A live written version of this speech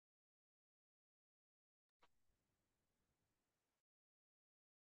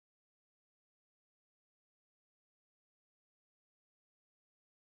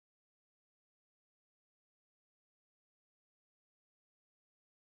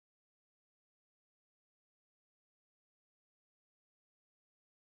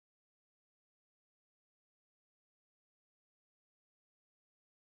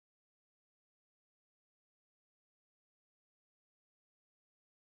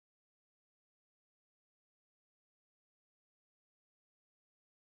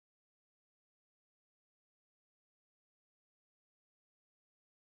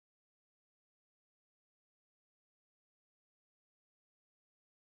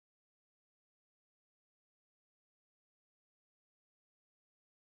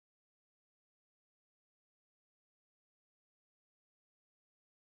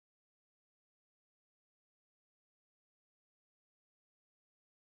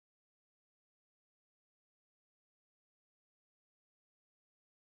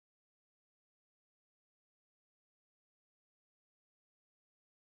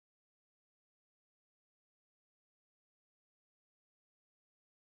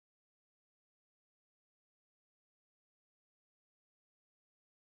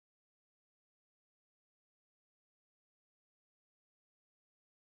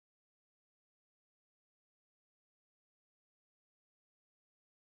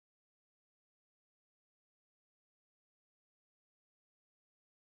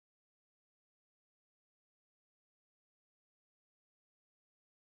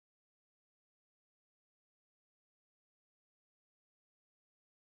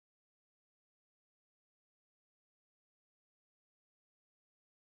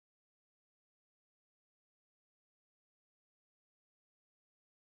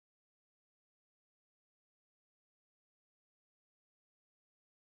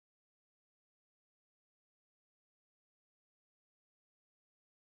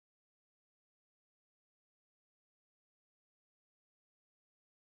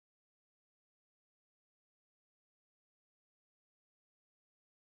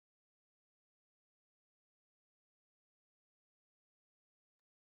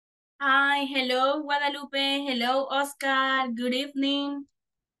Hi, hello, Guadalupe. Hello, Oscar. Good evening.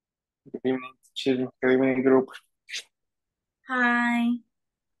 Good evening, teacher. Good evening, group. Hi.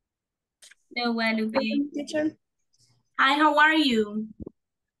 Hello, Guadalupe. Teacher. Hi, how are you?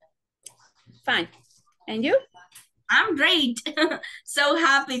 Fine. And you? I'm great. So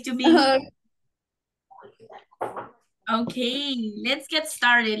happy to be here. Okay, let's get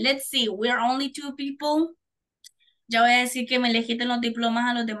started. Let's see. We're only two people. Ya voy a decir que me le quiten los diplomas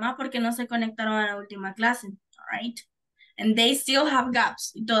a los demás porque no se conectaron a la última clase. All right. And they still have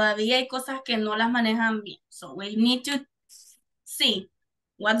gaps. Y todavía hay cosas que no las manejan bien. So we need to see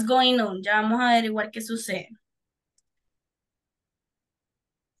what's going on. Ya vamos a averiguar qué sucede.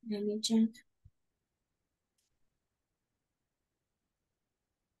 Let me check.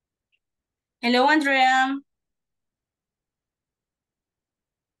 Hello, Andrea.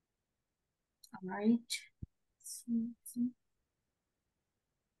 All right.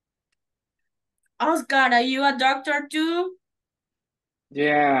 Oscar, are you a doctor too?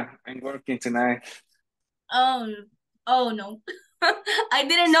 Yeah, I'm working tonight. Oh, oh no. I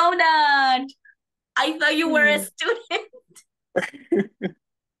didn't know that. I thought you were a student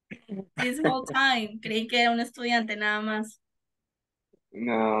this whole time. Creí que era un estudiante nada más.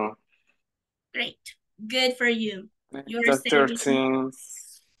 No, Great. Good for you. You're just saving. 13,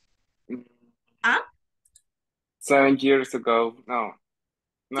 Huh? 7 years ago. 10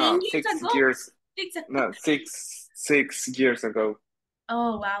 years 6 ago? years. Six. No, 6 years ago.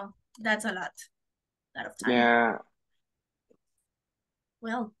 Oh, wow. That's a lot. A lot of time. Yeah.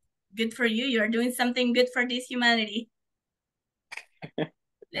 Well, good for you. You're doing something good for this humanity.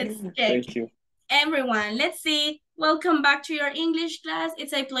 Let's check. Thank you. Everyone, let's see. Welcome back to your English class.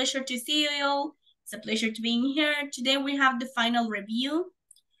 It's a pleasure to see you all. It's a pleasure to being here. Today we have the final review.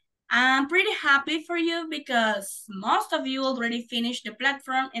 I'm pretty happy for you because most of you already finished the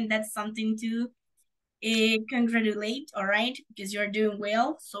platform and that's something to congratulate, all right? Because you're doing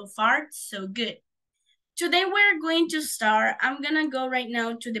well so far, so good. Today we're going to start. I'm gonna go right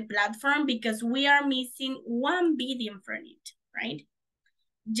now to the platform because we are missing one video from it, right?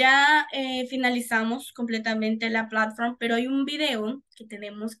 Ya finalizamos completamente la platform, pero hay un video que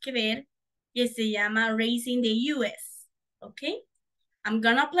tenemos que ver que se llama Raising the US, ¿ok? I'm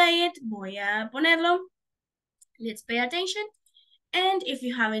gonna play it, voy a ponerlo. Let's pay attention. And if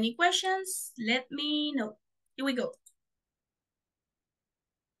you have any questions, let me know. Here we go.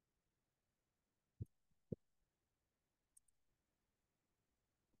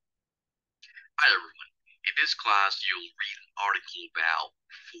 Hi everyone. In this class, you'll read an article about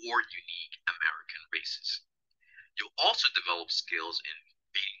 4 unique American races. You'll also develop skills in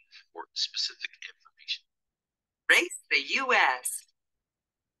reading for specific information. Race the U.S.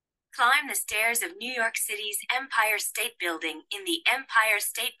 Climb the stairs of New York City's Empire State Building in the Empire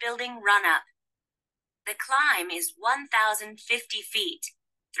State Building run-up. The climb is 1,050 feet,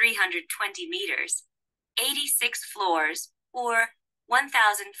 320 meters, 86 floors, or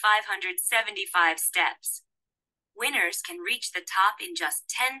 1,575 steps. Winners can reach the top in just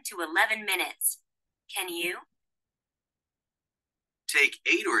 10 to 11 minutes. Can you? Take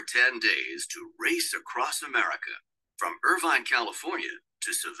 8 or 10 days to race across America, from Irvine, California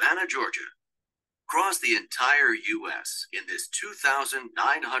to Savannah, Georgia. Cross the entire U.S. in this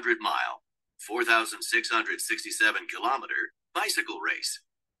 2,900-mile, 4,667-kilometer bicycle race.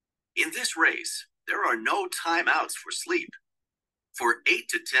 In this race, there are no timeouts for sleep. For 8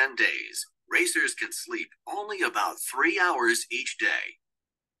 to 10 days, racers can sleep only about 3 hours each day.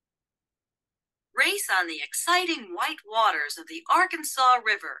 Race on the exciting white waters of the Arkansas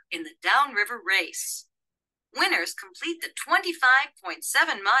River in the downriver race. Winners complete the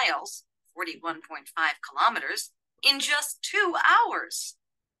 25.7 miles, 41.5 kilometers, in just 2 hours.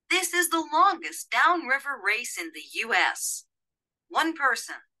 This is the longest downriver race in the U.S. One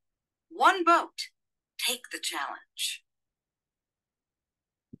person, one boat. Take the challenge.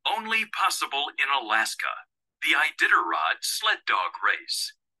 Only possible in Alaska, the Iditarod Sled Dog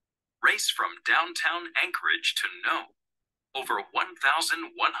Race. Race from downtown Anchorage to Nome. Over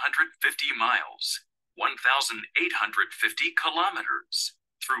 1,150 miles, 1,850 kilometers,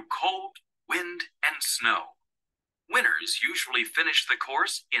 through cold, wind, and snow. Winners usually finish the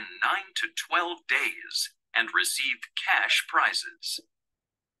course in 9 to 12 days and receive cash prizes.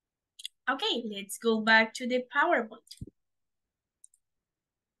 Okay, let's go back to the PowerPoint.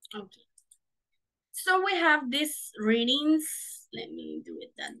 Okay. So we have these readings. Let me do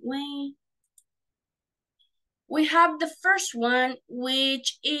it that way. We have the first one,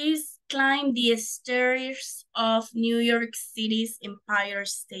 which is climb the stairs of New York City's Empire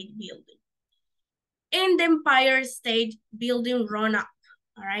State Building. In the Empire State Building run-up,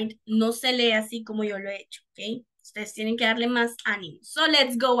 All right. No se lee así como yo lo he hecho, ¿ok? Ustedes tienen que darle más ánimo. So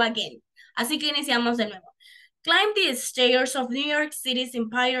let's go again. Así que iniciamos de nuevo. Climb the stairs of New York City's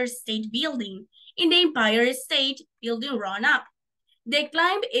Empire State Building. In the Empire State Building, run up. The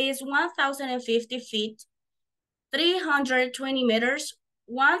climb is 1,050 feet, 320 meters,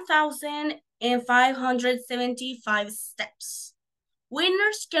 1,575 steps.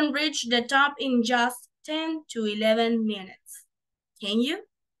 Winners can reach the top in just 10 to 11 minutes. Can you?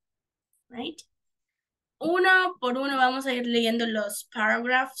 Right? Uno por uno vamos a ir leyendo los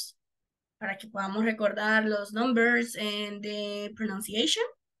paragraphs para que podamos recordar los numbers and the pronunciation.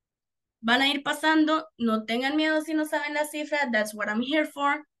 Van a ir pasando, no tengan miedo si no saben la cifra, that's what I'm here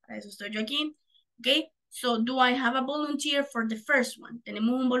for, para eso estoy yo aquí, okay? So, do I have a volunteer for the first one?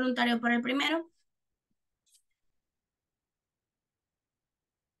 ¿Tenemos un voluntario para el primero?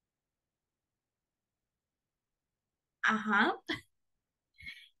 Ajá.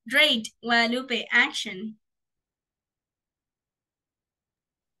 Great, Guadalupe, action.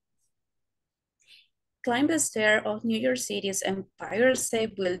 Climb the stair of New York City's Empire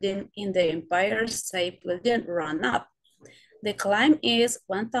State Building. In the Empire State Building, run up. The climb is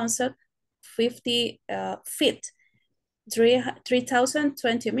 1,050 feet,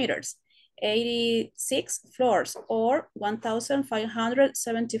 3,020 meters, 86 floors, or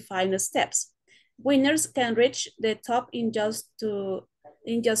 1,575 steps. Winners can reach the top in just 10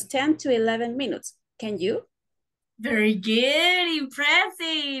 to 11 minutes. Can you? Very good,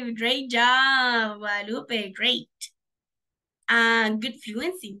 impressive, great job, Guadalupe, great. Good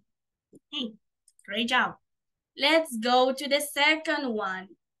fluency, hey, great job. Let's go to the second one.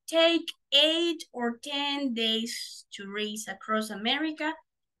 Take 8 or 10 days to race across America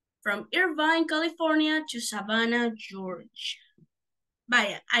from Irvine, California to Savannah, Georgia.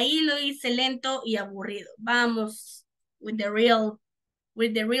 Vaya, ahí lo hice lento y aburrido. Vamos with the real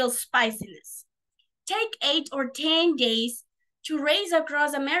spiciness. Take 8 or 10 days to race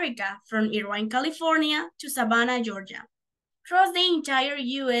across America from Irvine, California to Savannah, Georgia. Cross the entire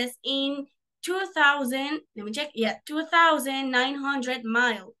U.S. in 2,900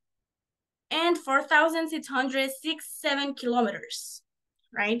 miles and 4,667 kilometers,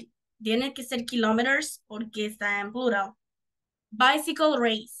 right? Tiene que ser kilometers porque está en plural. Bicycle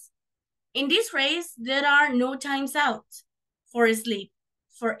race. In this race, there are no times out for sleep.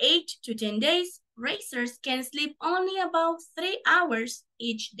 For 8 to 10 days, racers can sleep only about 3 hours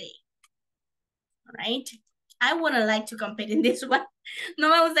each day. All right? I wouldn't like to compete in this one. No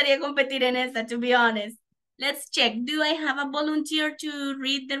me gustaría competir en esta, to be honest. Let's check. Do I have a volunteer to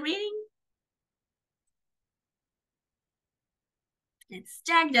read the reading? Let's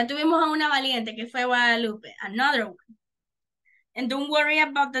check. Ya tuvimos a una valiente que fue Guadalupe. Another one. And don't worry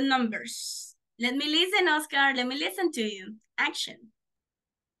about the numbers. Let me listen, Oscar. Let me listen to you. Action.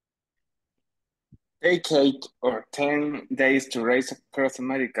 Take 8 or 10 days to race across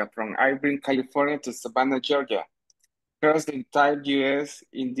America from Irvine, California to Savannah, Georgia. Cross the entire U.S.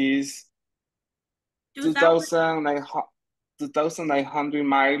 in these 2,900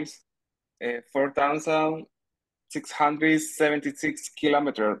 miles, 4,676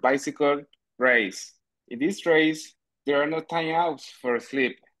 kilometer bicycle race. In this race, there are no time outs for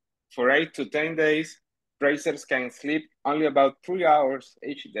sleep. For 8 to 10 days, racers can sleep only about 3 hours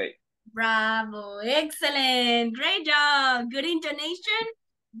each day. Bravo, excellent, great job, good intonation,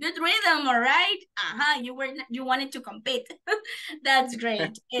 good rhythm, all right? You wanted to compete. That's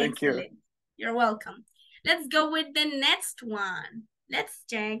great, Thank excellent. you. You're welcome. Let's go with the next one. Let's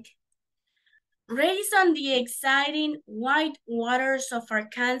check. Race on the exciting white waters of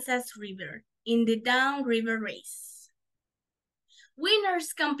Arkansas River in the Down River Race.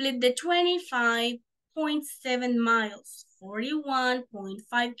 Winners complete the 25.7 miles,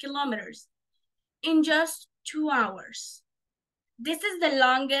 41.5 kilometers in just 2 hours. This is the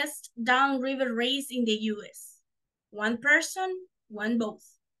longest downriver race in the US. One person, one vote.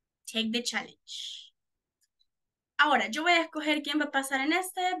 Take the challenge. Ahora, yo voy a escoger quién va a pasar en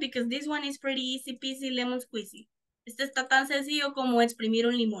este, because this one is pretty easy peasy lemon squeezy. Este está tan sencillo como exprimir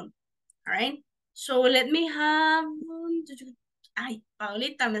un limón. All right? So let me have... Ay,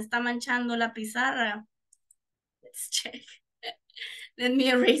 Paulita, me está manchando la pizarra. Let's check. Let me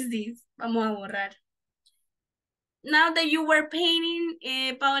erase this. Vamos a borrar. Now that you were painting,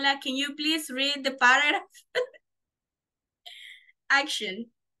 Paula, can you please read the paragraph? Action.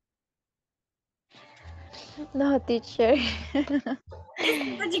 No, teacher.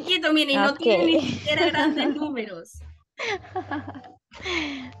 Está chiquito, miren, no tiene ni siquiera grandes números.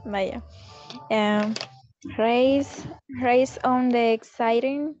 Vaya. Race on the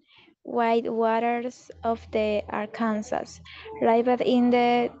exciting white waters of the Arkansas River in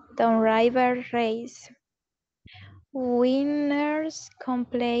the downriver race. Winners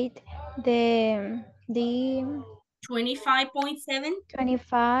complete the 25.7.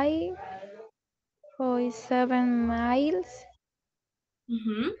 25.7 miles,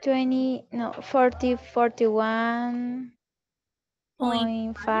 Mm-hmm.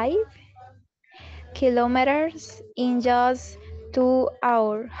 41.5 kilometers in just 2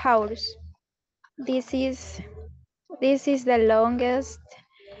 hours. This is the longest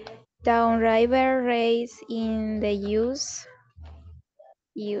downriver race in the US.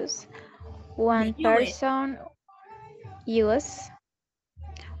 One The US. person, US.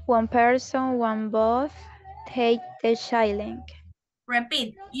 One person, one vote. Take the challenge.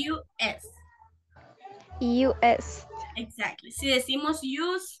 Repeat, US. US. Exactly. Si decimos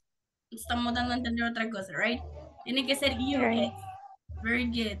use, estamos dando a entender otra cosa, right? Tiene que ser US. Right. Very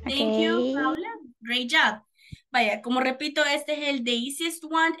good. Thank you, Okay. Paula. Great job. Vaya, como repito, este es el the easiest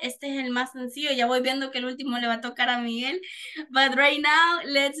one. Este es el más sencillo. Ya voy viendo que el último le va a tocar a Miguel. But right now,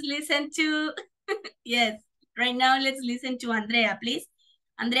 let's listen to... Yes. Right now, let's listen to Andrea, please.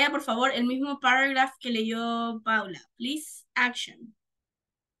 Andrea, por favor, el mismo paragraph que leyó Paula. Please, action.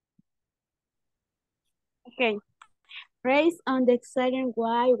 Okay. Race on the exciting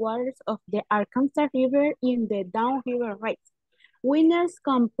wide waters of the Arkansas River in the downriver race. Winners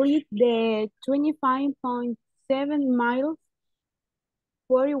complete the 25.7 miles,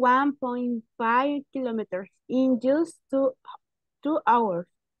 41.5 kilometers in just two hours.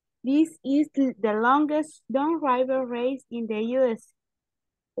 This is the longest downriver race in the US.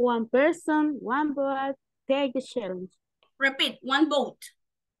 One person, one vote, take the challenge. Repeat, one vote.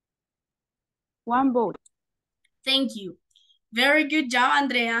 One vote. Thank you. Very good job,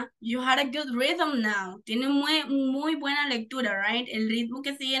 Andrea. You had a good rhythm now. Tiene muy buena lectura, right? El ritmo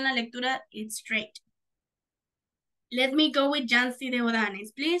que sigue en la lectura, it's straight. Let me go with Jancy de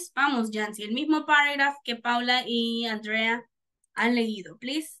Odanes, please. Vamos, Jancy. El mismo paragraph que Paula y Andrea han leído,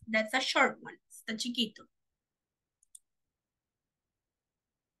 please. That's a short one. Está chiquito.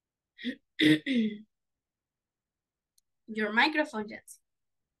 Your microphone, Jancy.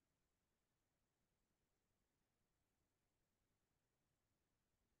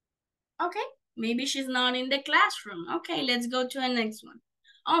 Okay, maybe she's not in the classroom. Okay, let's go to the next one.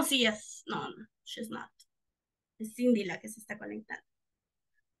 Oh, sí, yes. No, she's not. Es Cindy la que se está conectando.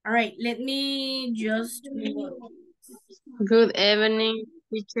 All right, let me just look. Good evening,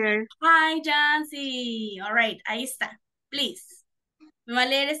 teacher. Hi, Jancy. All right, ahí está. Please. Me va a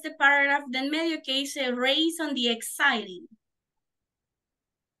leer este paragraph del medio que dice race on the exciting.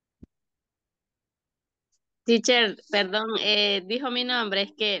 Teacher, perdón, dijo mi nombre,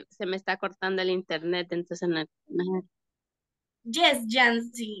 es que se me está cortando el internet, entonces no. Yes,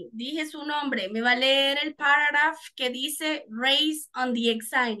 Jancy, dije su nombre. Me va a leer el paragraph que dice race on the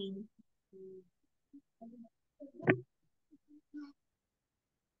exciting.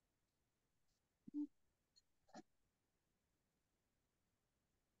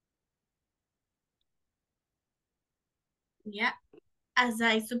 Yeah, as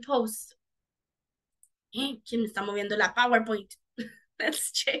I suppose. ¿Quién está moviendo la PowerPoint?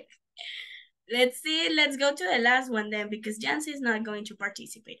 Let's check. Let's see. Let's go to the last one then because Jancy is not going to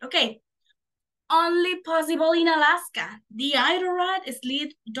participate. Okay. Only possible in Alaska, the Iditarod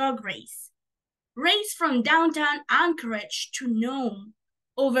sled dog race. Race from downtown Anchorage to Nome,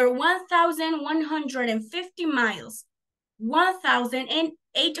 over 1,150 miles,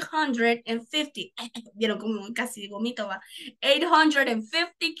 1,850, vieron como casi vomito,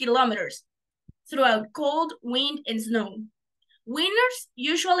 850 kilometers throughout cold, wind, and snow. Winners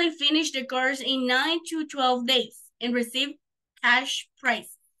usually finish the course in 9 to 12 days and receive cash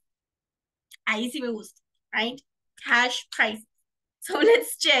prize. Ahí sí me gusta, right? Cash prize. So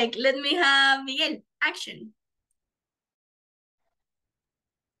let's check. Let me have Miguel. Action.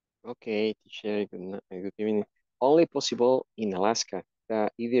 Okay, teacher, good evening. Only possible in Alaska. The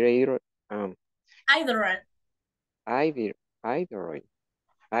Iditarod, Iditarod. Iditarod.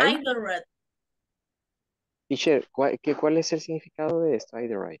 Iditarod. Teacher, ¿cuál es el significado de esto?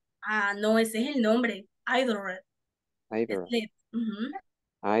 Iditarod. Ah, no, ese es el nombre. Iditarod. Iditarod. Mm-hmm.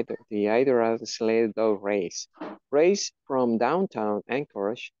 The Iditarod sled dog race. Race from downtown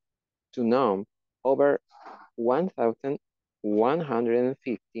Anchorage to Nome, over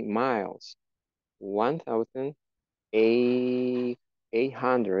 1,150 miles,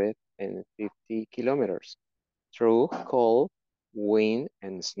 1,850 kilometers, through cold, wind,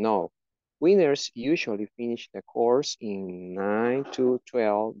 and snow. Winners usually finish the course in 9 to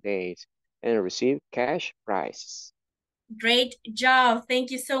 12 days and receive cash prizes. Great job.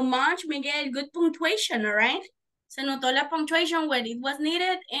 Thank you so much, Miguel. Good punctuation, all right? Se notó la punctuation where it was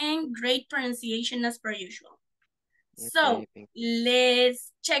needed and great pronunciation as per usual. So, Okay,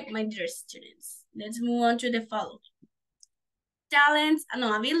 let's check, my dear students. Let's move on to the following. Talents,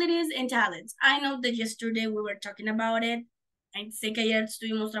 no, abilities and talents. I know that yesterday we were talking about it. I sé que ayer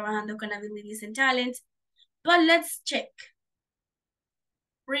estuvimos trabajando con abilities and talents, but let's check.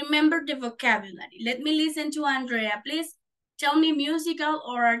 Remember the vocabulary. Let me listen to Andrea, please. Tell me musical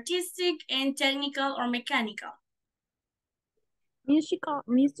or artistic and technical or mechanical.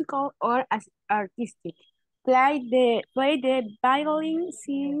 Musical or artistic. Play the violin,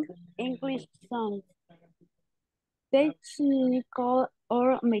 sing English songs. Technical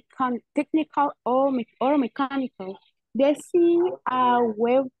or mechanical. Design a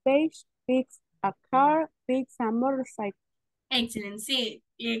web page, fix a car, fix a motorcycle. Excellent, sí.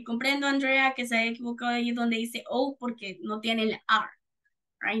 Comprendo, Andrea, que se haya equivocado ahí donde dice O porque no tiene el R.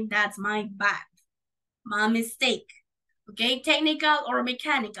 Right? That's my bad. My mistake. Okay, technical or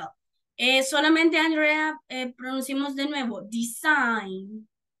mechanical. Solamente, Andrea, pronunciamos de nuevo. Design.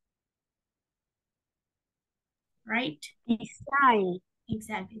 Right? Design.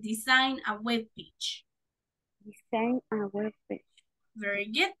 Exactly. Design a web page. Design a web page. Very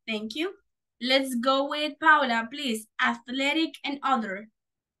good. Thank you. Let's go with Paula, please. Athletic and other.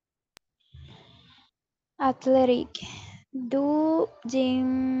 Athletic. Do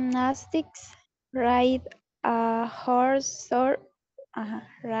gymnastics. Ride a horse or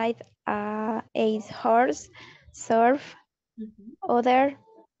ride a horse. Surf. Other.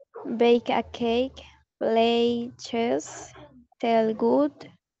 Bake a cake. Play chess. Tell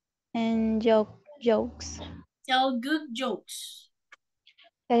good and jokes. Tell good jokes.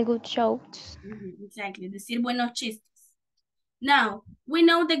 Tell good jokes. Exactly. Decir buenos chistes. Now, we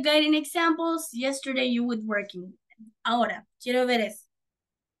know the guiding examples. Yesterday you were working with them. Ahora, quiero ver eso.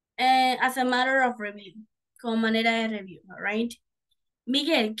 As a matter of review. Como manera de review, all right?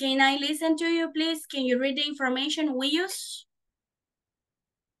 Miguel, can I listen to you, please? Can you read the information we use?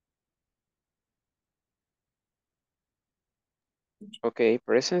 Okay,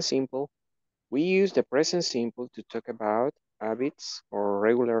 present simple. We use the present simple to talk about habits or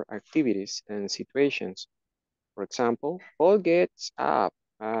regular activities and situations. For example, Paul gets up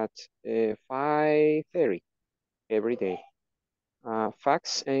at 5:30 every day.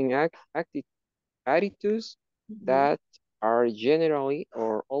 Facts and attitudes that are generally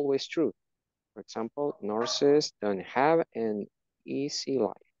or always true. For example, nurses don't have an easy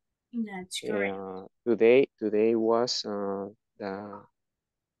life. That's correct. Today was the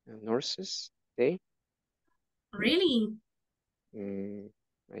nurses day. Really?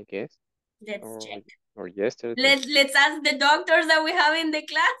 I guess. Let's check. Or yesterday. Let's ask the doctors that we have in the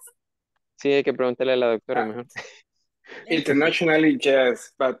class. Sí, hay que preguntarle a la doctora mejor. Internationally,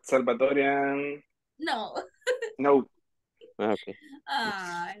 yes, but Salvadorian, no. no. Okay.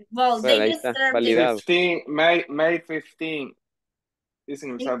 Well, they ahí just está, served validado. 15, May 15 is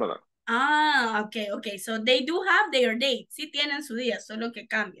in El Salvador. Okay. So they do have their date. Sí tienen su día, solo que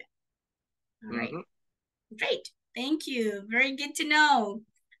cambia. All right. Great. Thank you. Very good to know.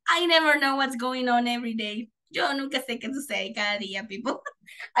 I never know what's going on every day. Yo nunca sé qué sucede cada día, people.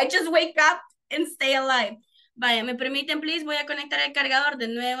 I just wake up and stay alive. Vaya, me permiten, please, voy a conectar el cargador. De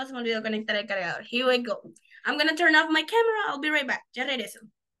nuevo se me olvidó conectar el cargador. Here we go. I'm going to turn off my camera. I'll be right back. Ya regreso.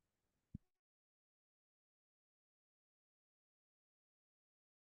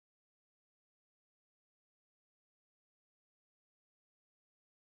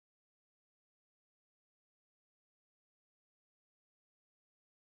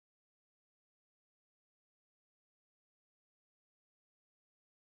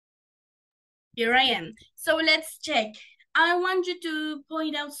 Here I am. So let's check. I want you to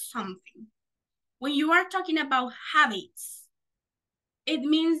point out something. When you are talking about habits, it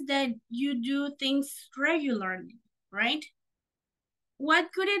means that you do things regularly, right?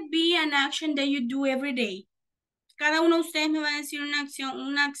 What could it be an action that you do every day? Cada uno de ustedes me va a decir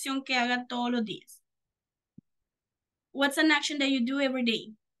una acción que haga todos los días. What's an action that you do every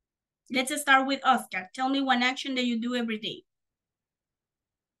day? Let's start with Oscar. Tell me one action that you do every day.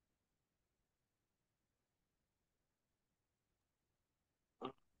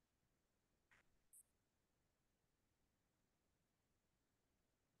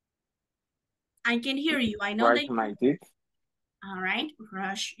 I can hear you. I know Brush my teeth. All right.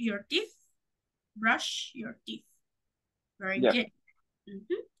 Brush your teeth. Brush your teeth. Very Yeah. good.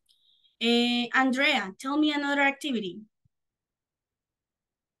 Andrea, tell me another activity.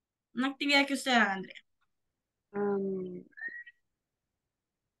 Una actividad que usted haga, Andrea.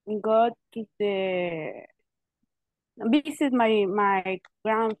 Go to the Visit my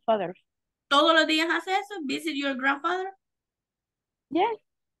grandfather. ¿Todos los días hace eso? Visit your grandfather? Yeah.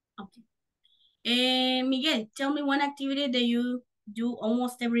 Okay. Miguel, tell me one activity that you do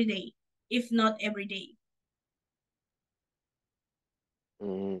almost every day, if not every day.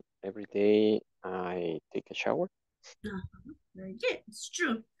 Every day I take a shower. Very good, it's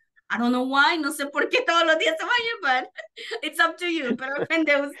true. I don't know why, no sé por qué todos los días se baña, but it's up to you, pero depende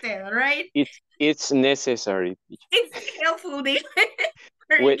de usted, all right? It's necessary. It's helpful.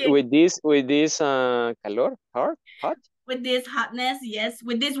 With this calor, hot. With this hotness, yes.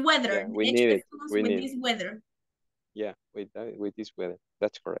 With this weather. Yeah, we need it. With this weather. Yeah, with this weather.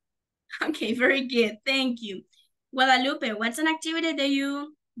 That's correct. Okay, very good. Thank you. Guadalupe, what's an activity that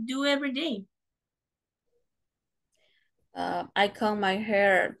you do every day? I comb my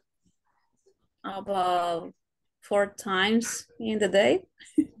hair about 4 times in the day.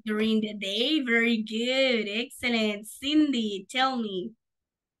 During the day, very good. Excellent. Cindy, tell me.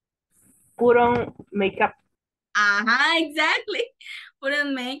 Put on makeup. Exactly. Put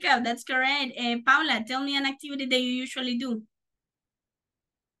on makeup, that's correct. Paula, tell me an activity that you usually do.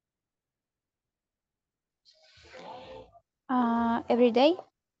 Every day.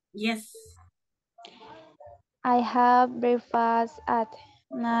 Yes. I have breakfast at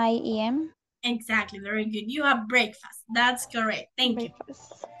 9 a.m. Exactly, very good. You have breakfast. That's correct. Thank you.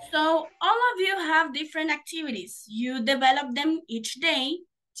 So all of you have different activities. You develop them each day,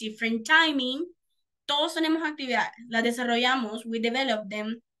 different timing. Todos tenemos actividades. Las desarrollamos, we develop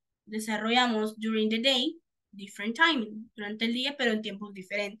them, desarrollamos during the day, different timing, durante el día, pero en tiempos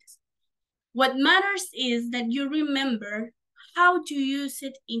diferentes. What matters is that you remember how to use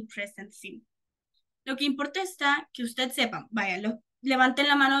it in present simple. Lo que importa está que usted sepa, váyalo. Levanten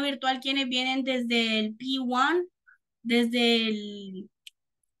la mano virtual quienes vienen desde el P1, desde el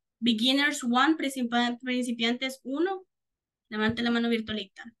Beginners 1, principiantes 1. Levanten la mano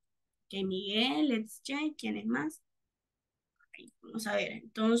virtualita. Ok, Miguel, let's check. ¿Quién es más? Okay, vamos a ver.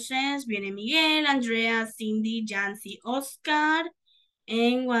 Entonces, viene Miguel, Andrea, Cindy, Jancy, Oscar,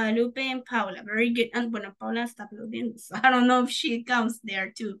 and Guadalupe, and Paula. Very good. And bueno, Paula está aplaudiendo. So I don't know if she counts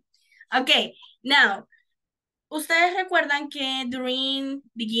there too. Okay, now, ustedes recuerdan que during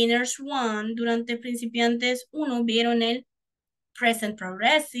Beginners 1, durante Principiantes 1, vieron el Present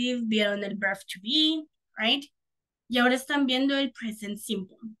Progressive, vieron el Verb to be, right? Y ahora están viendo el Present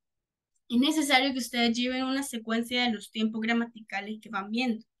Simple. Es necesario que ustedes lleven una secuencia de los tiempos gramaticales que van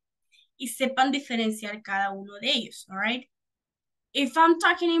viendo y sepan diferenciar cada uno de ellos, all right? If I'm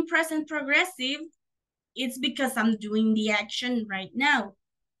talking in Present Progressive, it's because I'm doing the action right now.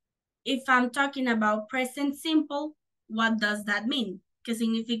 If I'm talking about present simple, what does that mean? ¿Qué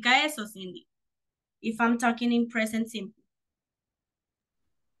significa eso, Cindy? If I'm talking in present simple.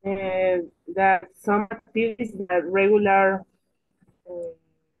 That some activities that regular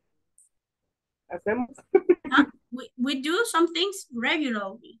hacemos. We do some things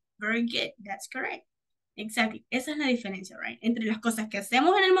regularly. Very good. That's correct. Exactly. Esa es la diferencia, right? Entre las cosas que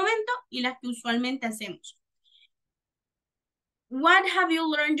hacemos en el momento y las que usualmente hacemos. What have you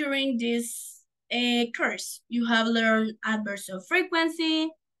learned during this course? You have learned adverbs of frequency.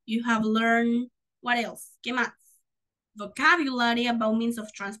 You have learned, what else? ¿Qué más? Vocabulary about means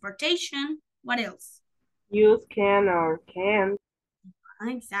of transportation. What else? Use can or can.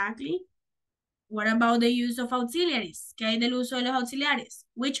 Exactly. What about the use of auxiliaries? ¿Qué hay del uso de los auxiliares?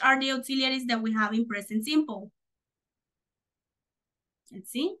 Which are the auxiliaries that we have in present simple? Let's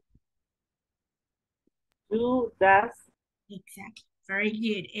see. Do, does. Exactly. Very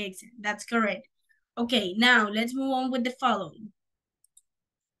good. Excellent. That's correct. Okay, now let's move on with the following.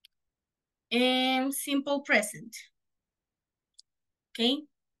 Simple present. Okay.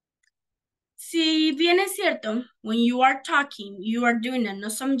 Si bien es cierto, when you are talking, you are doing an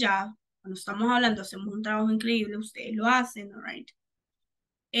awesome job. Cuando estamos hablando, hacemos un trabajo increíble. Ustedes lo hacen, all right?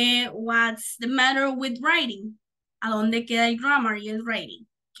 What's the matter with writing? ¿A dónde queda el grammar y el writing?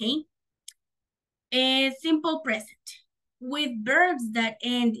 Okay. Simple present. With verbs that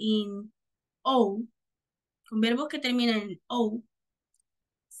end in O, con verbos que terminan en O,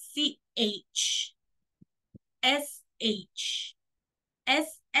 CH, SH,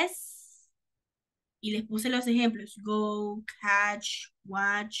 SS, y les puse los ejemplos, go, catch,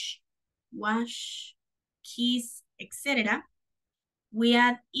 watch, wash, kiss, etc. We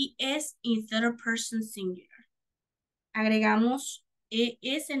add ES in third person singular. Agregamos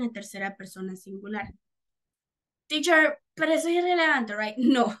ES en la tercera persona singular. Teacher, pero eso es irrelevante, right?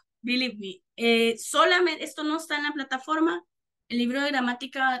 No, believe me. Solamente, esto no está en la plataforma. El libro de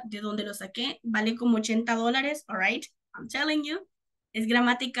gramática de donde lo saqué vale como $80, all right? I'm telling you. Es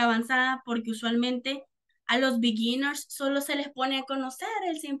gramática avanzada porque usualmente A los beginners solo se les pone a conocer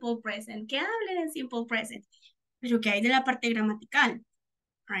el simple present, que hablen en simple present. Pero que hay de la parte gramatical,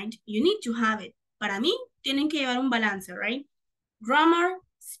 right? You need to have it. Para mí, tienen que llevar un balance, right? Grammar,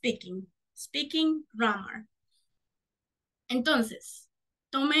 speaking. Speaking, grammar. Entonces,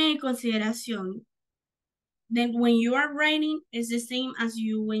 tome en consideración that when you are writing, it's the same as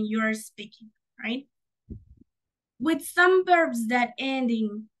when you are speaking, right? With some verbs that end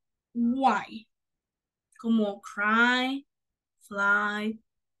in Y, como cry, fly,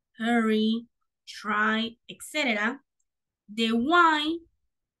 hurry, try, etc., the Y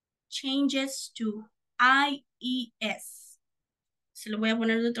changes to IES. Se lo voy a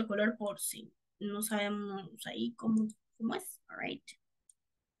poner de otro color por si no sabemos ahí cómo es. All right.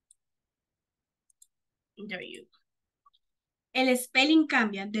 There you go. El spelling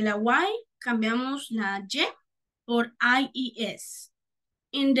cambia. De la Y cambiamos la Y por IES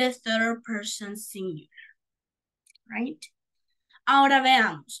in the third person singular. Right? Ahora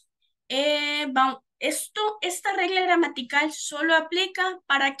veamos. Esta regla gramatical solo aplica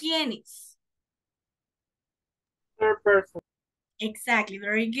para quiénes. Third person. Exactly,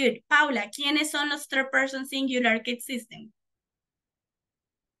 very good. Paula, ¿quiénes son los third person singular que existen?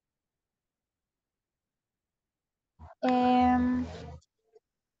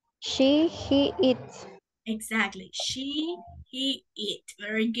 She, he, it. Exactly. She, he, it.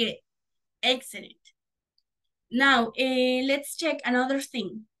 Very good. Excellent. Now, let's check another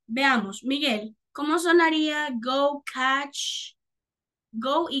thing. Veamos, Miguel, ¿cómo sonaría go, catch,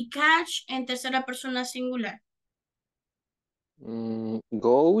 go y catch en tercera persona singular?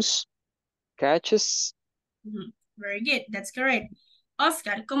 Goes, catches, Very good, that's correct.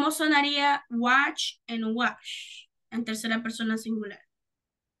 Oscar, ¿cómo sonaría watch and wash en tercera persona singular?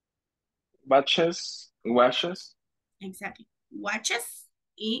 Watches, washes. Exactly. Watches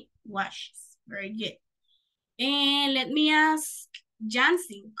y washes. Very good. And let me ask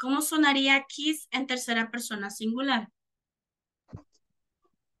Jancy, ¿cómo sonaría kiss en tercera persona singular?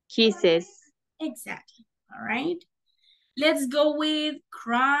 Kisses. Exactly. All right. Let's go with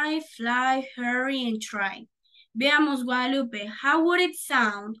cry, fly, hurry, and try. Veamos, Guadalupe, how would it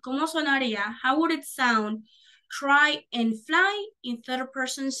sound? ¿Cómo sonaría? How would it sound? Try and fly in third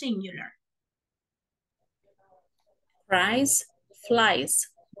person singular. Cries, flies.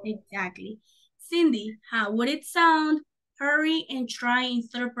 Exactly. Cindy, how would it sound? Hurry and try in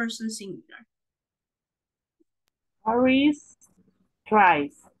third person singular. Hurries,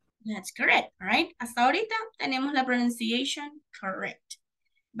 tries. That's correct, all right? Hasta ahorita tenemos la pronunciation correct.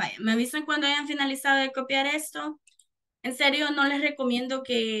 Vaya, me avisan cuando hayan finalizado de copiar esto. En serio, no les recomiendo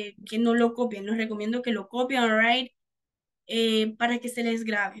que no lo copien, les recomiendo que lo copien, all right? Para que se les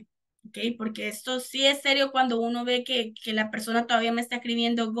grabe, ¿ok? Porque esto sí es serio cuando uno ve que la persona todavía me está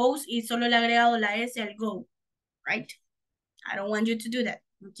escribiendo goes y solo le ha agregado la S al go, right? I don't want you to do that.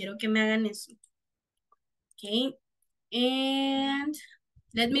 No quiero que me hagan eso. Ok. And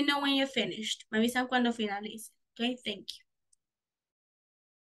let me know when you're finished. Me avisan cuando finalice. Ok, thank you.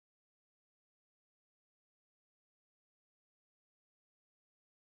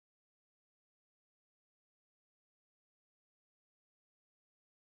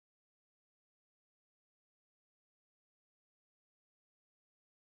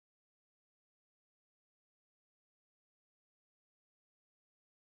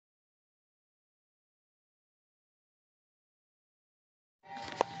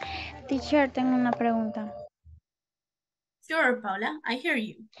 Teacher, tengo una pregunta. Sure, Paula, I hear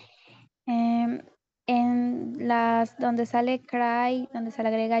you. En las donde sale cry, donde se le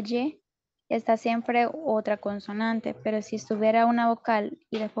agrega Y, está siempre otra consonante, pero si estuviera una vocal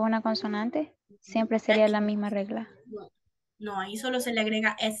y después una consonante, siempre sería la misma regla. No, ahí solo se le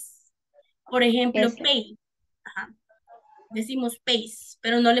agrega S. Por ejemplo, S. pay. Ajá. Decimos pays,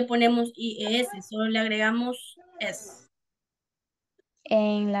 pero no le ponemos IES, solo le agregamos S.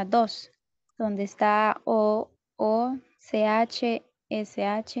 En las dos, donde está O, CH,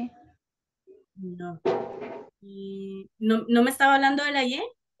 SH. No. ¿No me estaba hablando de la Y?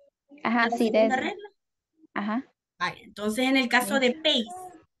 Ajá, ¿De la sí, de segunda ese. regla? Ajá. Vale, entonces en el caso de Ese. pays,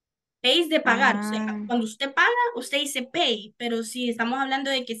 pays de pagar, o sea, Ah, cuando usted paga, usted dice pay, pero si estamos hablando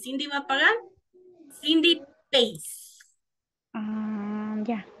de que Cindy va a pagar, Cindy pays.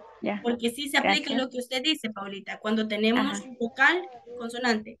 ya, ya. Porque sí se aplica Gracias. lo que usted dice, Paulita, cuando tenemos Ajá. vocal,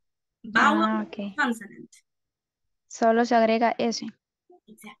 consonante, vowel, Ok. consonant. Solo se agrega S.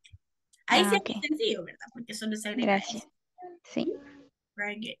 Exacto. Ahí sí es Ok. muy sencillo, ¿verdad? Porque solo se agrega Gracias. S. Sí.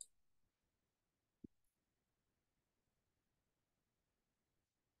 Very good.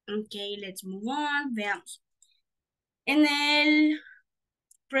 Ok, let's move on. Veamos. En el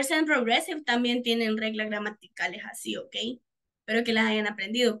present progressive también tienen reglas gramaticales así, ¿ok? Espero que las hayan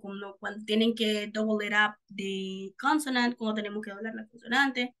aprendido, como cuando tienen que double it up de consonant, cuando tenemos que doblar la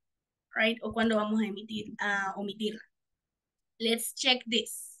consonante, right? O cuando vamos a omitirla. Let's check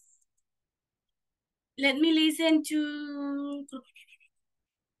this. Let me listen to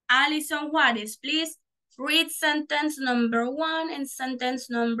Alison Juarez. Please read sentence number 1 and sentence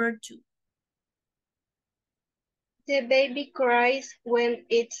number 2. The baby cries when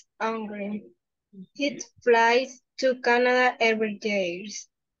it's hungry. It flies to Canada every year.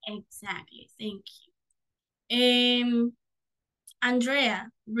 Exactly, thank you.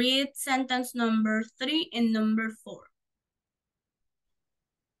 Andrea, read sentence number 3 and number 4.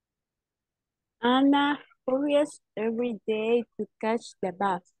 Anna hurries every day to catch the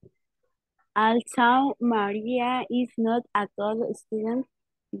bus. Although Maria is not a good student,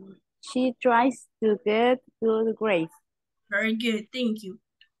 she tries to get good grades. Very good, thank you.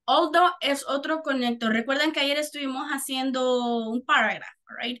 Although es otro conector. Recuerden que ayer estuvimos haciendo un paragraph,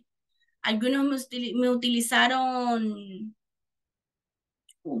 right? Algunos me utilizaron...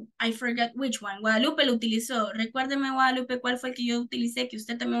 I forgot which one. Guadalupe lo utilizó. Recuérdeme, Guadalupe, cuál fue el que yo utilicé, que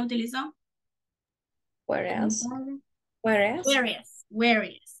usted también utilizó. Whereas. Whereas.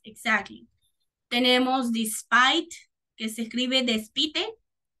 Whereas, exactly. Tenemos despite, que se escribe despite,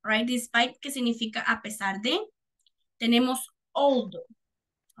 right? Despite, que significa a pesar de. Tenemos although,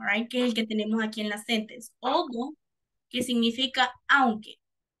 right? Que es el que tenemos aquí en la sentence. Although, que significa aunque.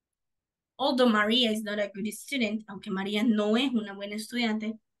 Although Maria is not a good student, aunque María no es una buena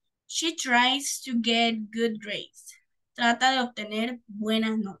estudiante, she tries to get good grades. Trata de obtener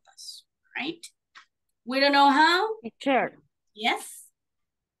buenas notas, right? We don't know how. Teacher. Yes.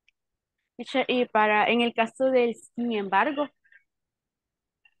 Teacher, y en el caso del sin embargo.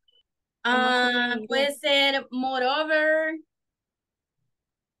 Puede ser moreover,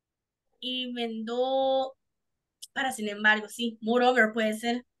 even though, para sin embargo, sí, moreover puede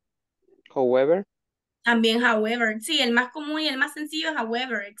ser. However. También however, sí, el más común y el más sencillo es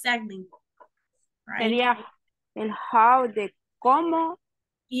however, exactly. Right? Sería el how de cómo.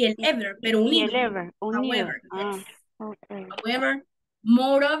 Y el ever, pero unido. Y el ever, unido. However, yes. Okay. However,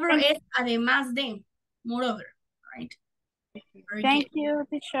 moreover es además de, moreover, right? Very Thank good. you,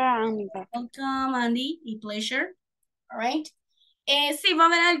 teacher. Welcome, Andy, y pleasure, all right? Sí, va a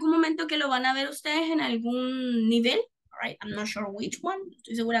haber algún momento que lo van a ver ustedes en algún nivel, all right? I'm not sure which one, no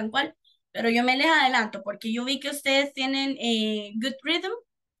estoy segura en cuál, pero yo me les adelanto porque yo vi que ustedes tienen good rhythm,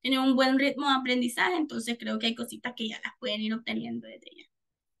 tienen un buen ritmo de aprendizaje, entonces creo que hay cositas que ya las pueden ir obteniendo desde ya.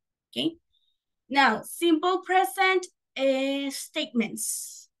 Okay? Now, simple present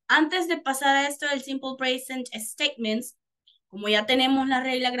statements. Antes de pasar a esto del simple present statements, como ya tenemos las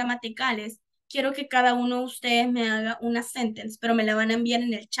reglas gramaticales, quiero que cada uno de ustedes me haga una sentence, pero me la van a enviar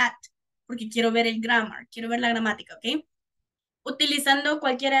en el chat, porque quiero ver el grammar, quiero ver la gramática, ¿ok? Utilizando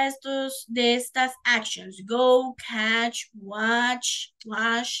cualquiera de estas actions, go, catch, watch,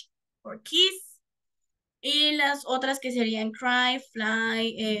 flash, or kiss, y las otras que serían cry,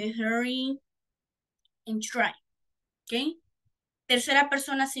 fly, hurry, and try, ¿ok? Tercera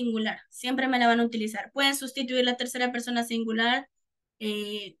persona singular, siempre me la van a utilizar. Pueden sustituir la tercera persona singular,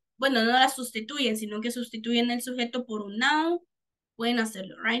 bueno, no la sustituyen, sino que sustituyen el sujeto por un noun. Pueden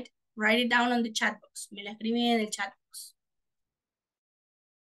hacerlo, right? Write it down on the chat box. Me la escriben en el chat box.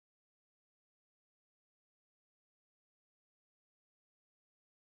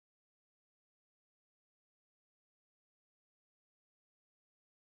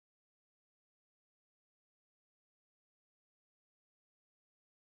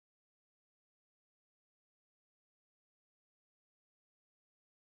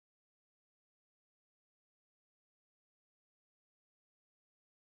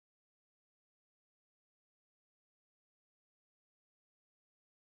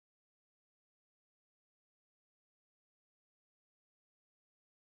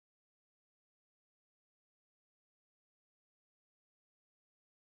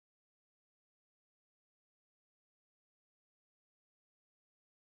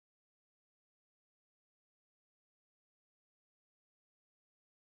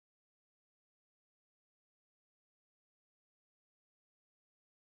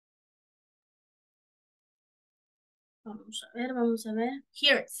 Vamos a ver, vamos a ver.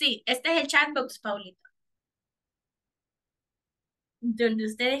 Here, sí, este es el chat box, Paulita. Donde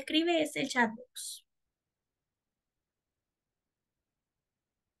usted escribe es el chat box.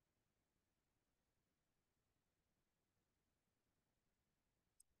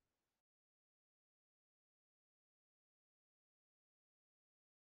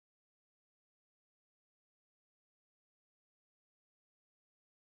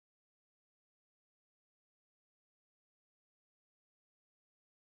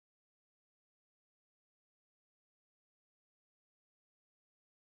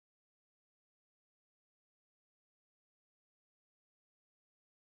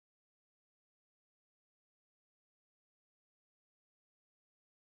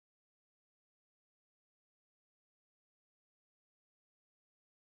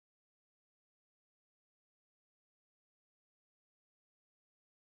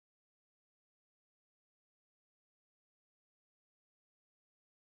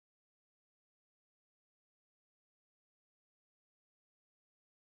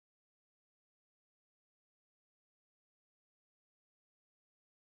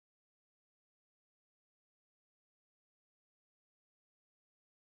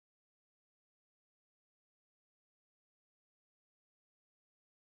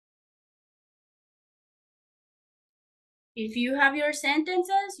 If you have your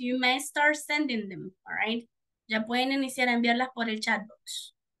sentences, you may start sending them, all right? Ya pueden iniciar a enviarlas por el chat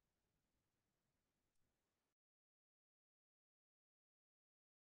box.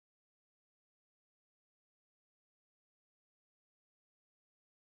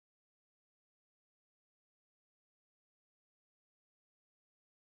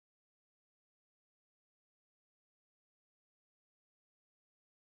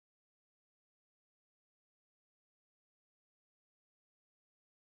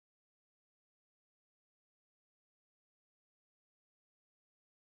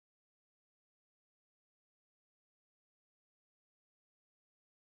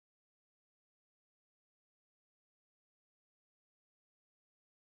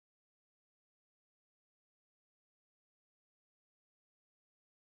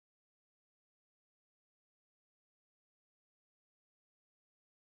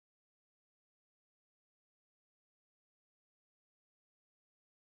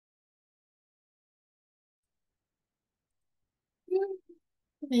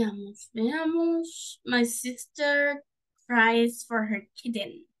 Veamos. My sister cries for her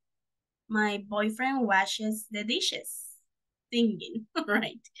kitten. My boyfriend washes the dishes. Singing,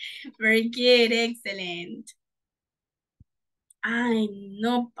 right? Very good, excellent. Ay,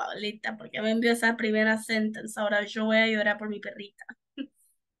 no, Paulita, porque me envió esa primera sentence. Ahora yo voy a llorar por mi perrita.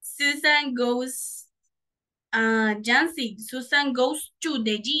 Susan goes, Jancy, Susan goes to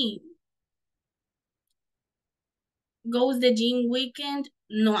the gym. Goes the gym weekend.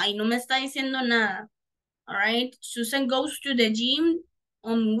 No, ahí no me está diciendo nada. All right. Susan goes to the gym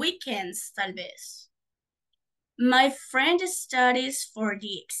on weekends, tal vez. My friend studies for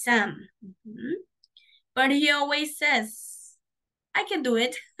the exam. But he always says, I can do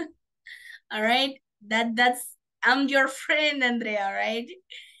it. All right. I'm your friend, Andrea, all right?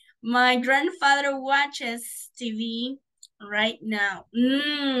 My grandfather watches TV right now.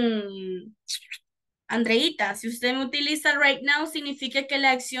 Andreita, si usted me utiliza right now, significa que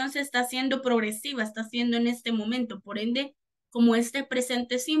la acción se está haciendo progresiva, está haciendo en este momento. Por ende, como este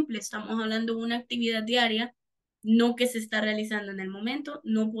presente simple, estamos hablando de una actividad diaria, no que se está realizando en el momento,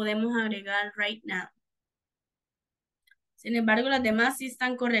 no podemos agregar right now. Sin embargo, las demás sí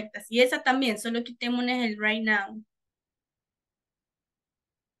están correctas. Y esa también, solo quitémonos el right now.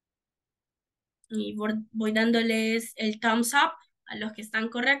 Y voy dándoles el thumbs up a los que están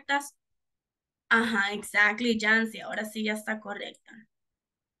correctas. Ajá, exactly, Jancy. Ahora sí ya está correcta.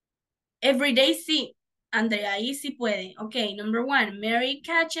 Everyday sí. Andrea, ahí sí puede. Okay, number 1. Mary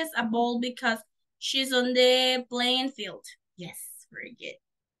catches a ball because she's on the playing field. Yes, very good.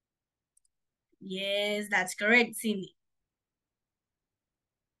 Yes, that's correct, Cindy.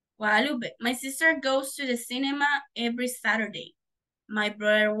 Guadalupe, my sister goes to the cinema every Saturday. My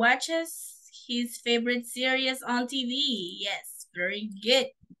brother watches his favorite series on TV. Yes, very good.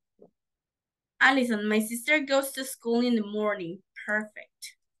 Allison, my sister goes to school in the morning.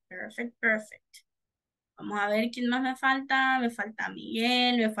 Perfect. Perfect, perfect. Vamos a ver quién más me falta. Me falta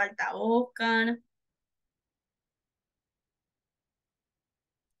Miguel, me falta Oscar.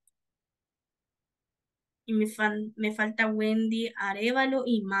 Y me falta Wendy, Arevalo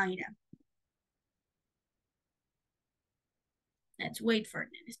y Mayra. Let's wait for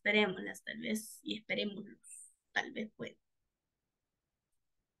them. Esperémoslas, tal vez. Y esperémoslos. Tal vez pueda.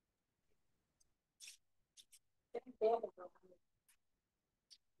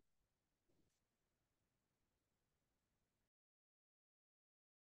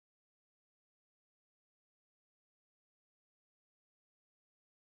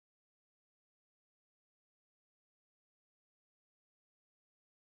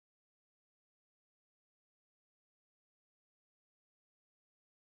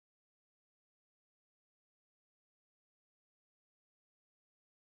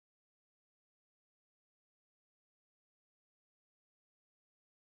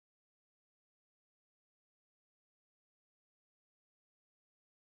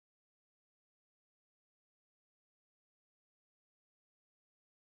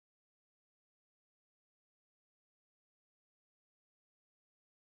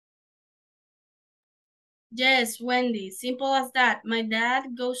 Yes, Wendy, simple as that. My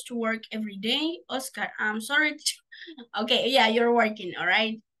dad goes to work every day. Oscar, I'm sorry. Okay, yeah, you're working, all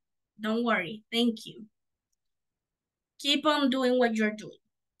right? Don't worry, thank you. Keep on doing what you're doing.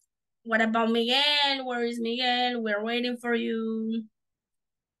 What about Miguel? Where is Miguel? We're waiting for you.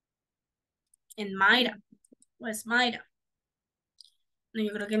 And Mayra. Where's Mayra? No,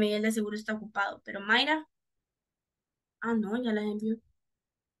 yo creo que Miguel de seguro está ocupado, pero Mayra. Ah, no, ya las envió.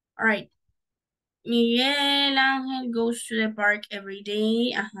 All right. Miguel Angel goes to the park every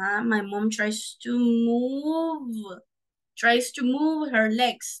day. My mom tries to tries to move her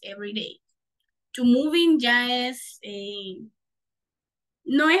legs every day. To moving ya es,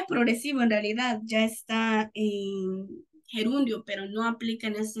 no es progresivo en realidad, ya está en gerundio, pero no aplica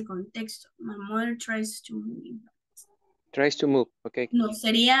en este contexto. My mother tries to move. Tries to move, okay. No,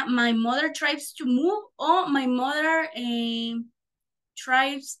 sería my mother tries to move o my mother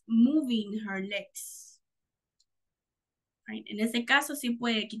tries moving her legs. Right. En este caso sí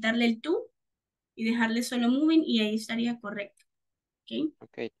puede quitarle el to y dejarle solo moving y ahí estaría correcto. Okay.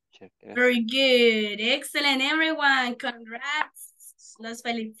 Okay, teacher, gracias. Very good. Excellent, everyone. Congrats. Los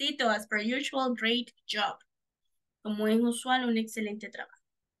felicito. As per usual, great job. Como es usual, un excelente trabajo.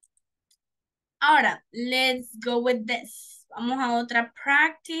 Ahora, let's go with this. Vamos a otra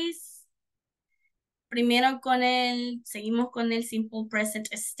practice. Primero seguimos con el simple present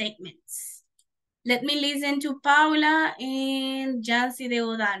statements. Let me listen to Paula and Jancy de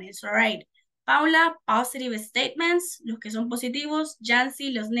Odanes. All right. Paula, positive statements, los que son positivos.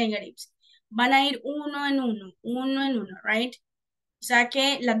 Jancy, los negatives. Van a ir uno en uno, right? O sea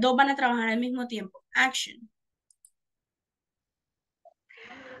que las dos van a trabajar al mismo tiempo. Action.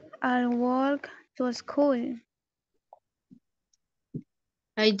 I'll walk to school.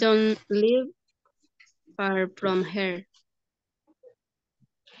 I don't live far from here.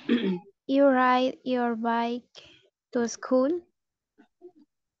 You ride your bike to school.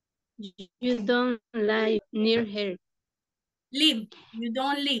 You don't live near here. Live. You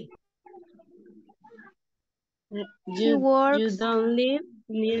don't live. You works- don't live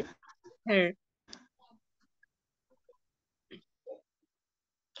near her.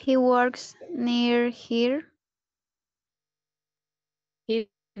 He works near here. He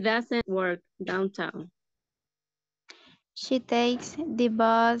doesn't work downtown. She takes the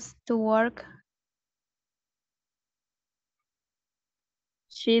bus to work.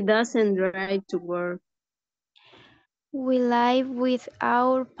 She doesn't drive to work. We live with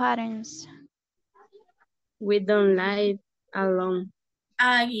our parents. We don't live alone.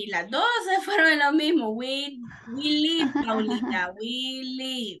 Ahí las dos se fueron en lo mismo. We live, Paulita.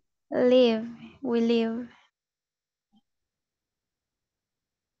 We live. We live.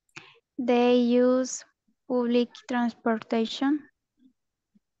 They use public transportation.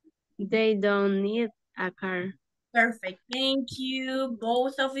 They don't need a car. Perfect. Thank you,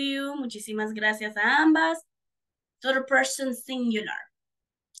 both of you. Muchísimas gracias a ambas. Third person singular.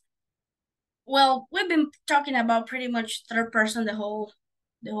 Well, we've been talking about pretty much third person the whole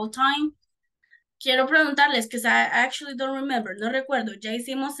time. Quiero preguntarles, because I actually don't remember, no recuerdo, ¿ya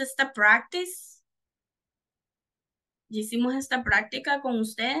hicimos esta practice? ¿Ya hicimos esta práctica con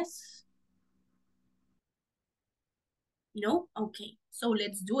ustedes? No? Okay, so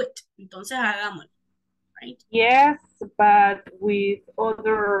let's do it. Entonces hagámoslo, right? Yes, but with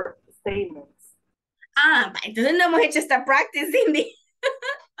other statements. Entonces no hemos hecho esta practice, Cindy.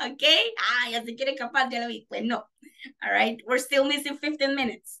 Okay, ya se quiere escapar, ya lo vi. Pues no. All right, we're still missing 15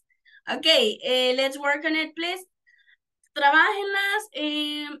 minutes. Okay, let's work on it, please.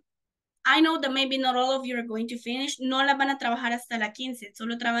 Trabájenlas. I know that maybe not all of you are going to finish. No las van a trabajar hasta la 15.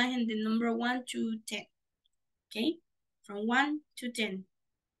 Solo trabajen de number 1 to 10. Okay, from 1 to 10.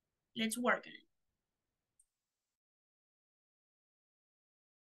 Let's work on it.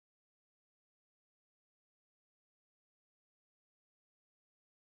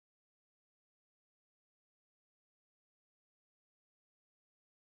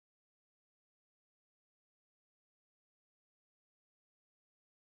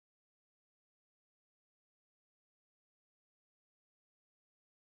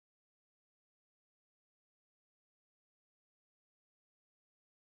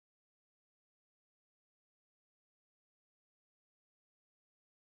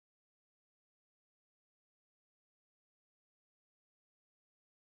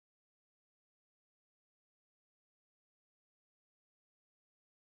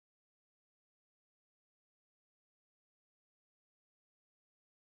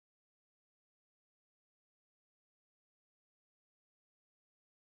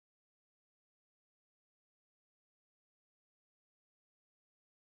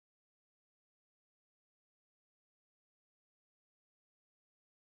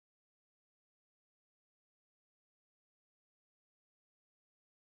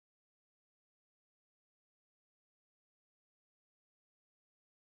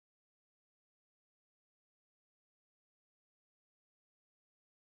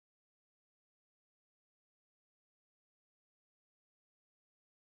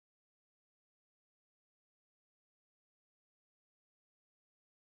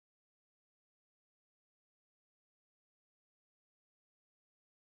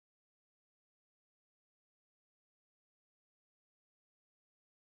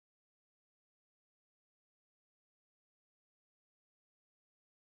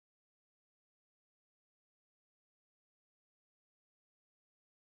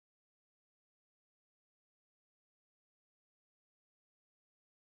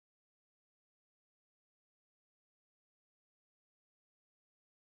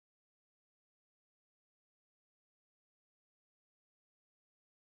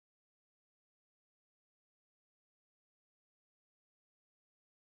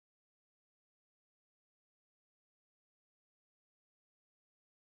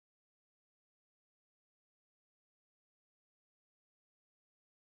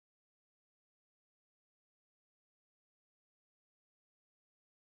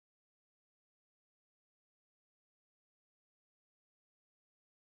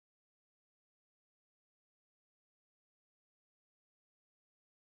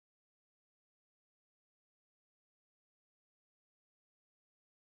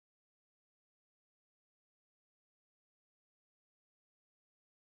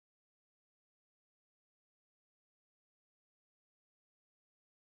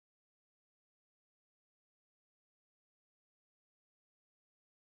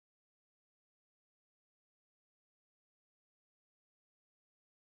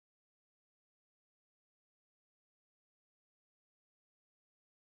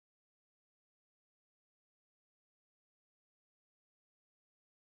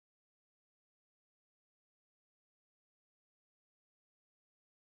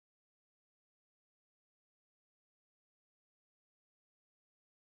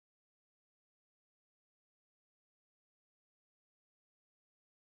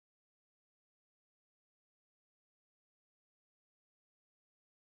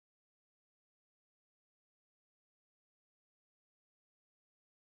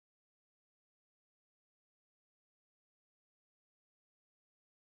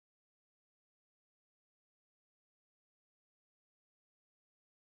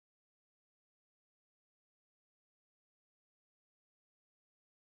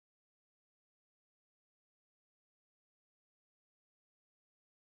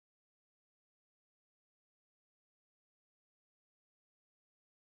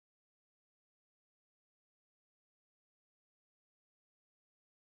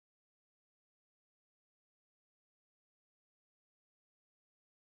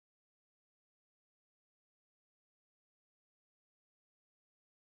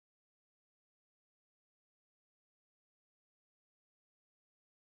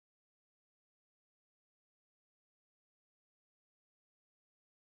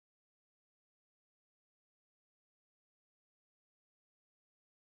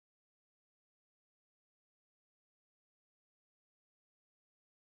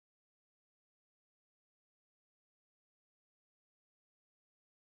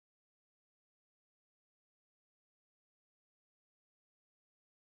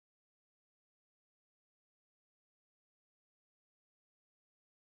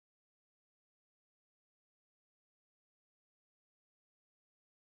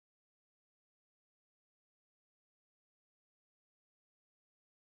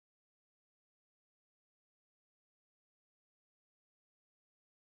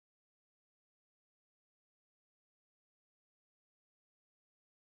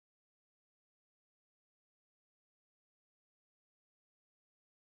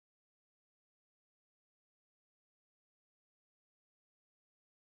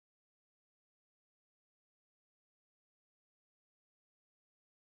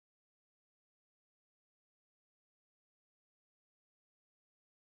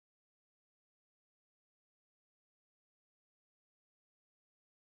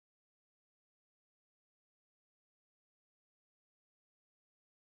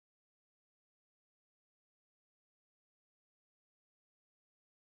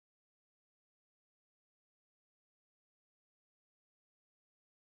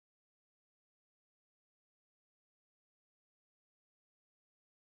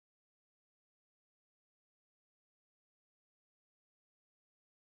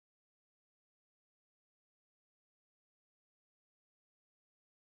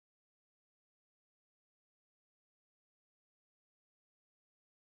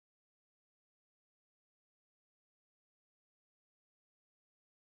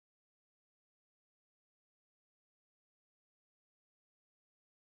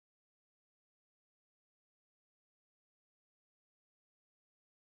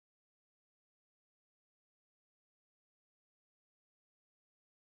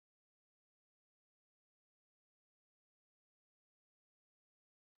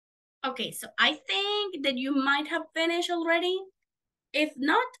 Okay, so I think that you might have finished already. If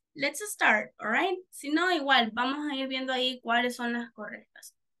not, let's start, all right? Si no, igual, vamos a ir viendo ahí cuáles son las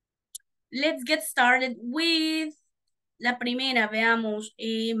correctas. Let's get started with la primera, veamos.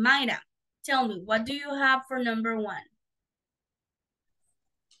 Mayra, tell me, what do you have for number 1?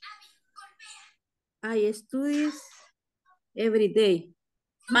 I study every day.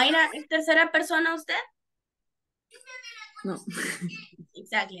 Mayra, ¿es tercera persona usted? No.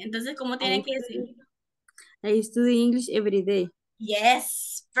 Exactly. Entonces, ¿cómo tiene que decir? I study English every day.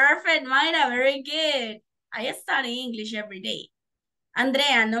 Yes, perfect, Mayra, very good. I study English every day.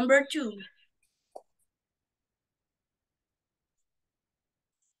 Andrea, number 2.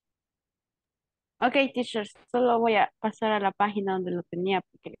 Ok, teacher, solo voy a pasar a la página donde lo tenía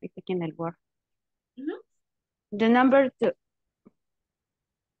porque lo hice aquí en el Word. The number 2.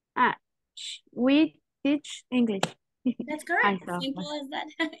 We teach English. That's correct. Simple as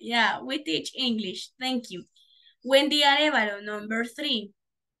that. Yeah, we teach English. Thank you. Wendy Arevalo, number 3.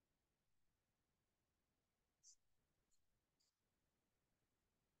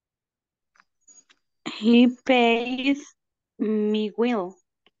 He pays me well.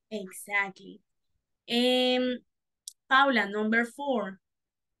 Exactly. Paula, number 4.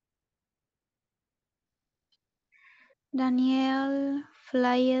 Daniel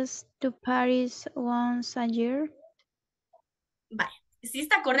flies to Paris once a year. Vale, sí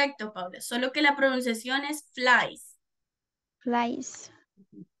está correcto, Paula, solo que la pronunciación es flies. Flies.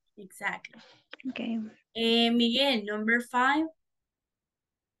 Exactly. Okay. Miguel, number 5.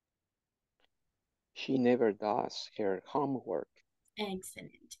 She never does her homework.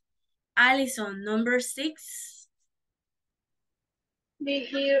 Excellent. Alison, number 6. Be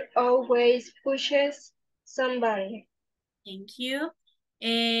here always pushes somebody. Thank you.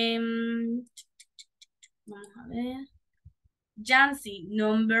 Vamos a ver. Jancy,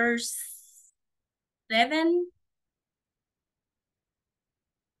 number 7.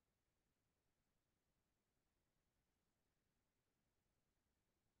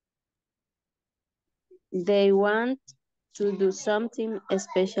 They want to do something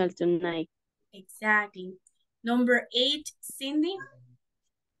special tonight. Exactly. Number 8, Cindy.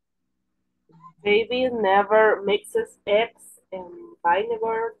 David never mixes eggs and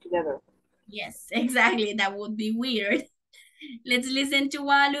vinegar together. Yes, exactly. That would be weird. Let's listen to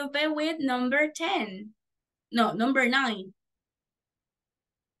Guadalupe with number 10. No, number 9.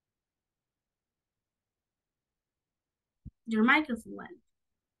 Your microphone went.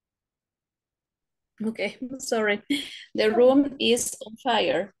 Okay, sorry. The room is on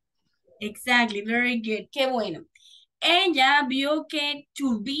fire. Exactly, very good. Qué bueno. Ella vio que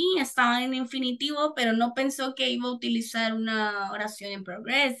to be estaba en infinitivo, pero no pensó que iba a utilizar una oración en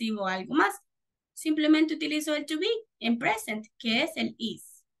progressive o algo más. Simplemente utilizó el to be en present, que es el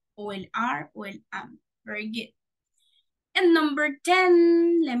is, o el are, o el am. Very good. And number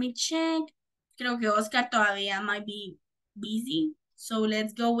 10, let me check. Creo que Oscar todavía might be busy. So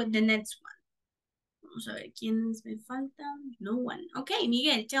let's go with the next one. Vamos a ver quiénes me faltan. No one. Okay,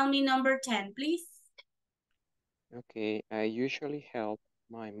 Miguel, tell me number 10, please. Okay, I usually help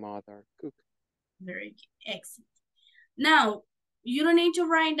my mother cook. Very good. Excellent. Now, you don't need to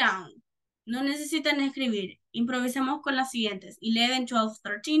write down. No necesitan escribir. Improvisemos con las siguientes. 11, 12,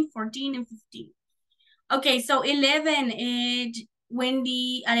 13, 14, and 15. Okay, so 11,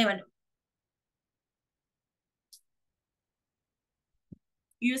 Wendy Arevalo.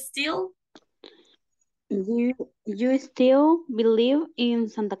 You still? You still believe in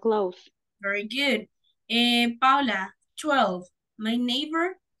Santa Claus? Very good. Paula, 12. My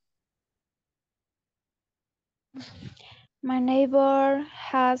neighbor? My neighbor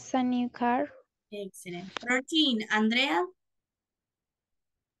has a new car. Excellent. 13. Andrea?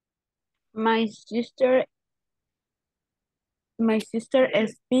 My sister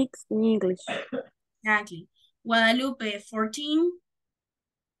speaks in English. Exactly. Guadalupe, 14.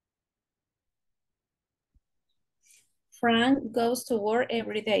 Frank goes to work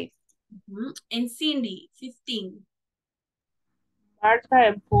every day. And Cindy, 15. Martha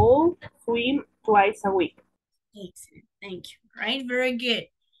and Paul swim twice a week. Excellent. Thank you. Right, very good.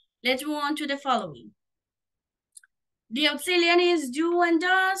 Let's move on to the following. The auxiliaries do and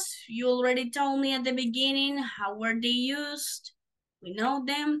does. You already told me at the beginning how were they used. We know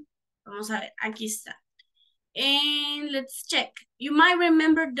them. Vamos a ver, aquí está. And let's check. You might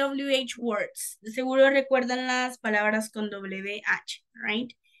remember WH words. De seguro recuerdan las palabras con WH,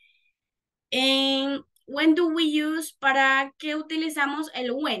 right? And when do we use? ¿Para qué utilizamos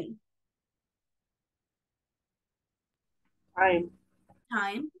el when? Time.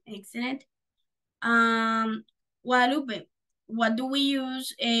 Time, excellent. Guadalupe, what do we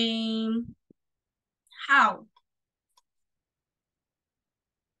use in how?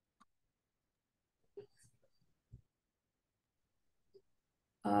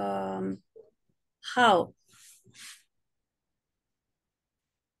 How?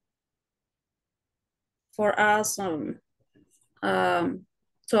 For us, to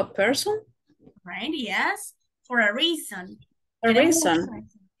a person? Right, yes, for a reason. A reason.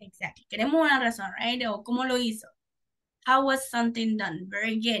 Exactly. Queremos una razón, right? O cómo lo hizo. How was something done?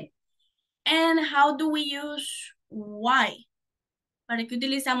 Very good. And how do we use why? ¿Para qué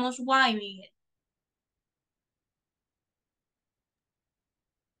utilizamos why, Miguel?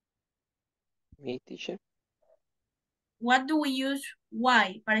 Me, teacher. What do we use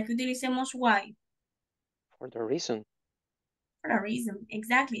why? ¿Para qué utilicemos why? For the reason. For a reason,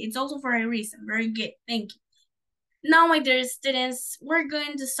 exactly. It's also for a reason. Very good, thank you. Now, my dear students, we're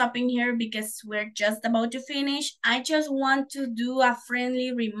going to stop in here because we're just about to finish. I just want to do a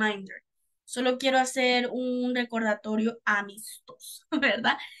friendly reminder. Solo quiero hacer un recordatorio amistoso,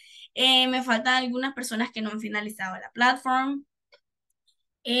 ¿verdad? Me faltan algunas personas que no han finalizado la plataforma.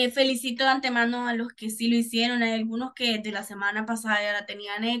 Felicito de antemano a los que sí lo hicieron. Hay algunos que de la semana pasada ya la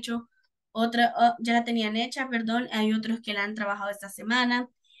tenían hecho, ya la tenían hecha, perdón. Hay otros que la han trabajado esta semana.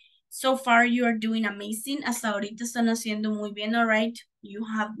 So far, you are doing amazing. Hasta ahorita están haciendo muy bien, all right? You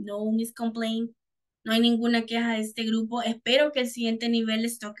have no miscomplaint. No hay ninguna queja de este grupo. Espero que el siguiente nivel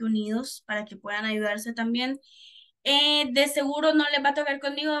les toque unidos para que puedan ayudarse también. De seguro no les va a tocar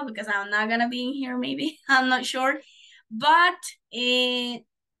conmigo because I'm not gonna be in here maybe. I'm not sure. But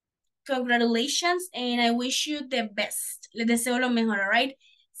congratulations and I wish you the best. Les deseo lo mejor, all right?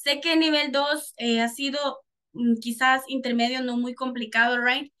 Sé que nivel 2 ha sido quizás intermedio, no muy complicado,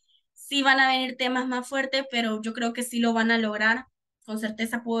 right? Sí van a venir temas más fuertes, pero yo creo que sí lo van a lograr. Con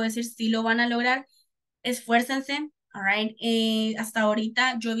certeza puedo decir sí lo van a lograr. Esfuércense, all right? Hasta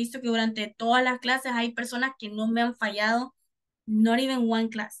ahorita yo he visto que durante todas las clases hay personas que no me han fallado, not even one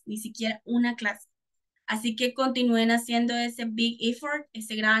class, ni siquiera una clase. Así que continúen haciendo ese big effort,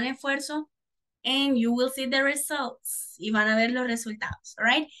 ese gran esfuerzo, and you will see the results. Y van a ver los resultados, all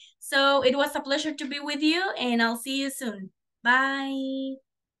right? So it was a pleasure to be with you, and I'll see you soon. Bye.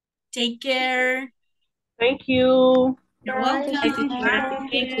 Take care. Thank you. You're welcome. Thank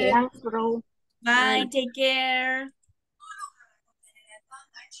you. Thanks, bro. Bye. Bye. Take care.